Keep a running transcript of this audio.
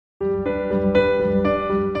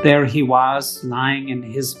There he was, lying in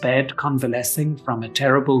his bed, convalescing from a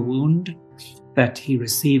terrible wound that he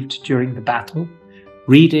received during the battle,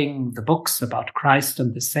 reading the books about Christ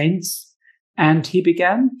and the saints, and he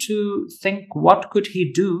began to think, what could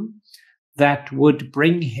he do that would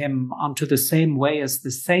bring him onto the same way as the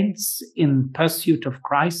saints in pursuit of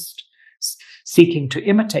Christ, seeking to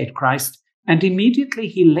imitate Christ, and immediately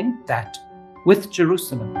he linked that with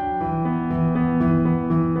Jerusalem.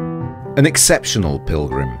 An exceptional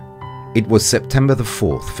pilgrim. It was September the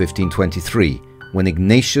 4th, 1523, when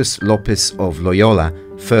Ignatius of Loyola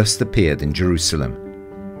first appeared in Jerusalem.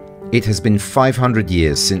 It has been 500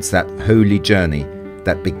 years since that holy journey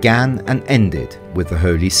that began and ended with the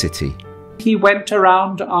Holy City. He went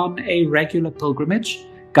around on a regular pilgrimage,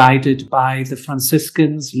 guided by the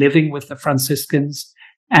Franciscans, living with the Franciscans,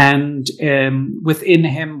 and within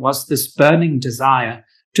him was this burning desire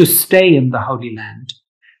to stay in the Holy Land.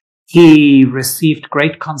 He received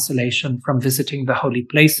great consolation from visiting the holy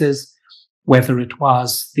places, whether it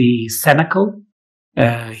was the cenacle.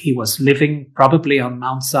 He was living probably on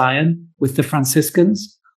Mount Zion with the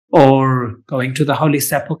Franciscans, or going to the Holy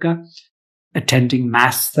Sepulchre, attending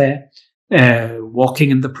Mass there, walking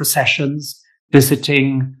in the processions,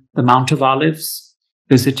 visiting the Mount of Olives,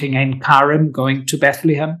 visiting Ein Karim, going to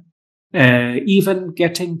Bethlehem, even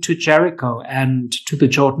getting to Jericho and to the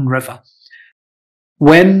Jordan River.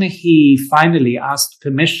 When he finally asked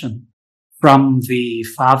permission from the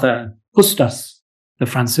Father Custos, the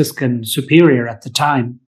Franciscan superior at the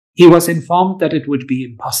time, he was informed that it would be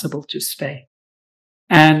impossible to stay.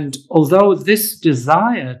 And although this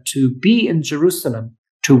desire to be in Jerusalem,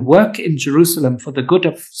 to work in Jerusalem for the good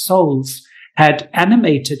of souls, had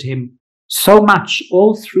animated him so much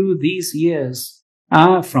all through these years,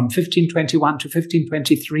 from 1521 to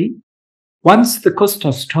 1523, once the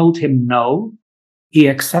Custos told him no, he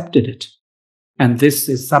accepted it. And this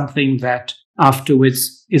is something that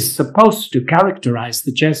afterwards is supposed to characterize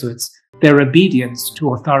the Jesuits, their obedience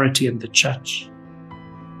to authority in the Church.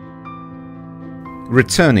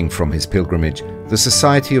 Returning from his pilgrimage, the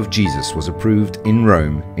Society of Jesus was approved in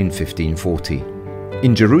Rome in 1540.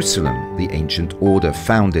 In Jerusalem, the ancient order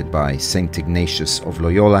founded by St. Ignatius of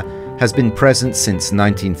Loyola has been present since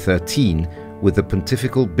 1913 with the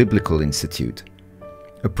Pontifical Biblical Institute,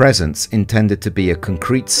 a presence intended to be a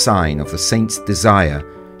concrete sign of the saint's desire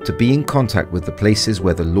to be in contact with the places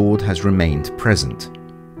where the Lord has remained present.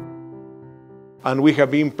 And we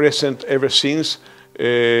have been present ever since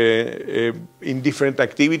in different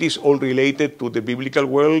activities, all related to the biblical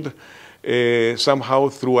world, somehow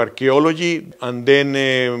through archaeology, and then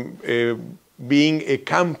being a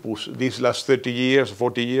campus these last 30 years,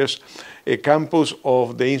 40 years, a campus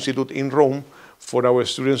of the Institute in Rome for our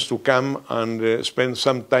students to come and spend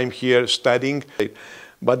some time here studying.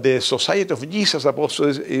 But the Society of Jesus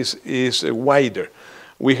Apostles is wider.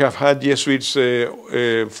 We have had Jesuits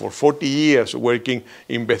for 40 years working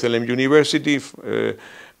in Bethlehem University.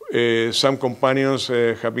 Some companions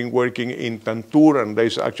have been working in Tantur, and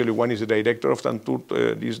there's actually one is the director of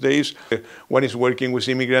Tantur these days. One is working with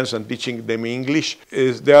immigrants and teaching them English.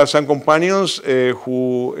 There are some companions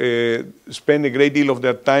who spend a great deal of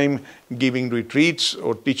their time giving retreats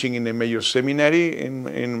or teaching in a major seminary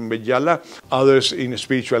in Bejala, others in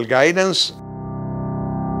spiritual guidance.